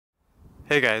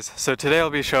Hey guys, so today I'll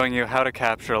be showing you how to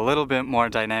capture a little bit more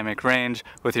dynamic range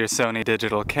with your Sony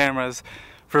digital cameras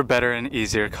for better and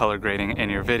easier color grading in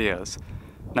your videos.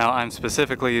 Now I'm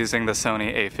specifically using the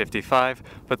Sony A55,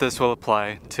 but this will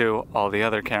apply to all the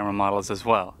other camera models as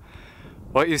well.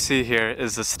 What you see here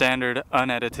is the standard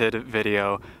unedited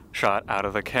video shot out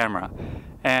of the camera.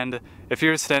 And if you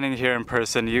were standing here in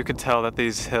person, you could tell that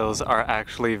these hills are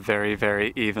actually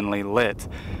very evenly lit,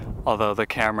 although the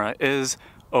camera is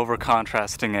over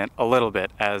contrasting it a little bit,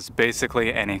 as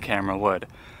basically any camera would.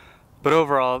 But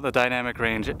overall, the dynamic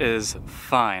range is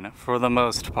fine for the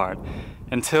most part.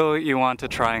 Until you want to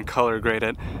try and color grade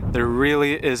it, there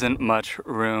really isn't much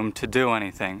room to do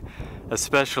anything,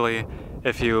 especially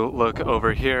if you look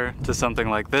over here to something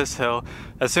like this hill.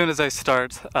 As soon as I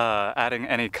start adding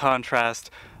any contrast,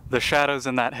 the shadows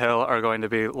in that hill are going to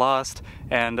be lost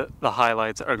and the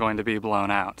highlights are going to be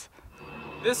blown out.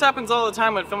 This happens all the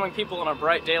time when filming people on a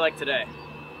bright day like today.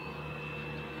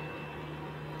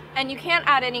 And you can't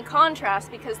add any contrast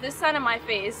because this side of my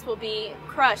face will be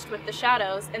crushed with the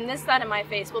shadows and this side of my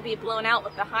face will be blown out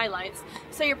with the highlights.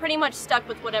 So you're pretty much stuck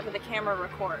with whatever the camera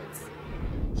records.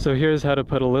 So here's how to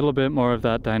put a little bit more of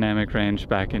that dynamic range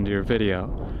back into your video.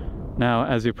 Now,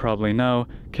 as you probably know,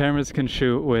 cameras can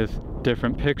shoot with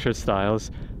different picture styles.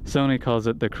 Sony calls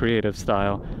it the creative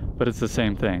style, but it's the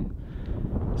same thing.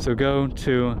 So go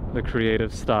to the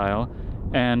creative style,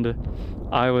 and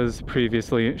I was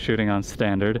previously shooting on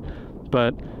standard,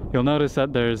 but you'll notice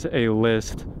that there's a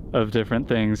list of different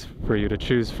things for you to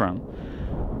choose from.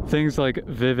 Things like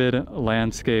vivid,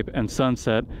 landscape, and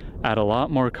sunset add a lot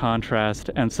more contrast,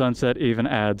 and sunset even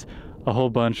adds a whole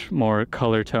bunch more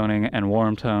color toning and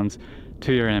warm tones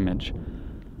to your image.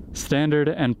 Standard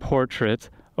and portrait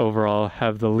overall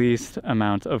have the least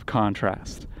amount of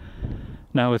contrast.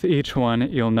 Now with each one,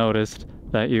 you'll notice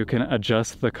that you can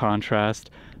adjust the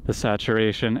contrast, the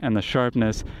saturation, and the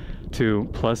sharpness to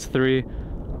 +3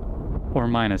 or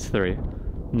 -3.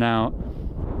 Now,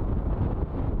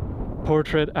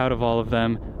 portrait out of all of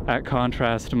them at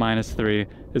contrast -3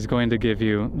 is going to give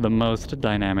you the most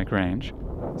dynamic range.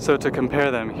 So to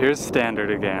compare them, here's standard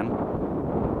again.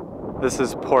 This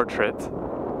is portrait.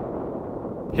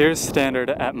 Here's standard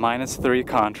at -3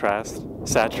 contrast,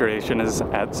 saturation is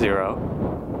at 0.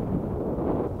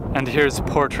 And here's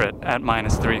portrait at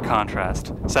 -3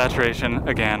 contrast, saturation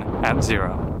again at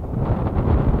 0.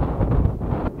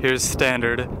 Here's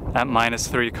standard at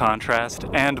 -3 contrast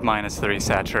and -3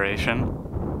 saturation.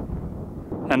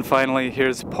 And finally,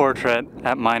 here's portrait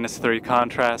at -3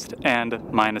 contrast and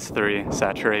 -3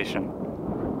 saturation.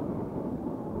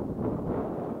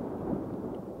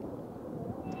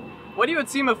 What you had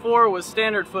seen before was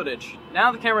standard footage.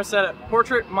 Now the camera's set at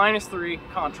portrait -3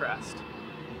 contrast.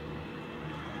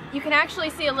 You can actually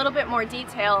see a little bit more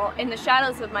detail in the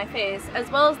shadows of my face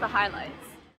as well as the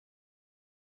highlights.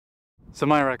 So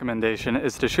my recommendation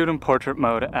is to shoot in portrait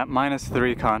mode at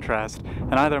 -3 contrast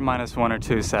and either -1 or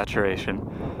 2 saturation.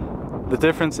 The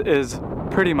difference is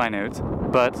pretty minute,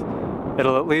 but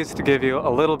it'll at least give you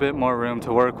a little bit more room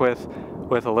to work with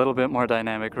a little bit more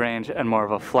dynamic range and more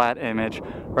of a flat image,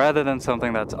 rather than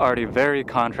something that's already very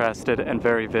contrasted and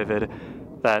very vivid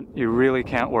that you really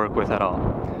can't work with at all.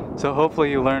 So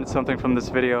hopefully you learned something from this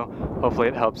video. Hopefully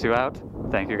it helps you out.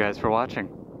 Thank you guys for watching.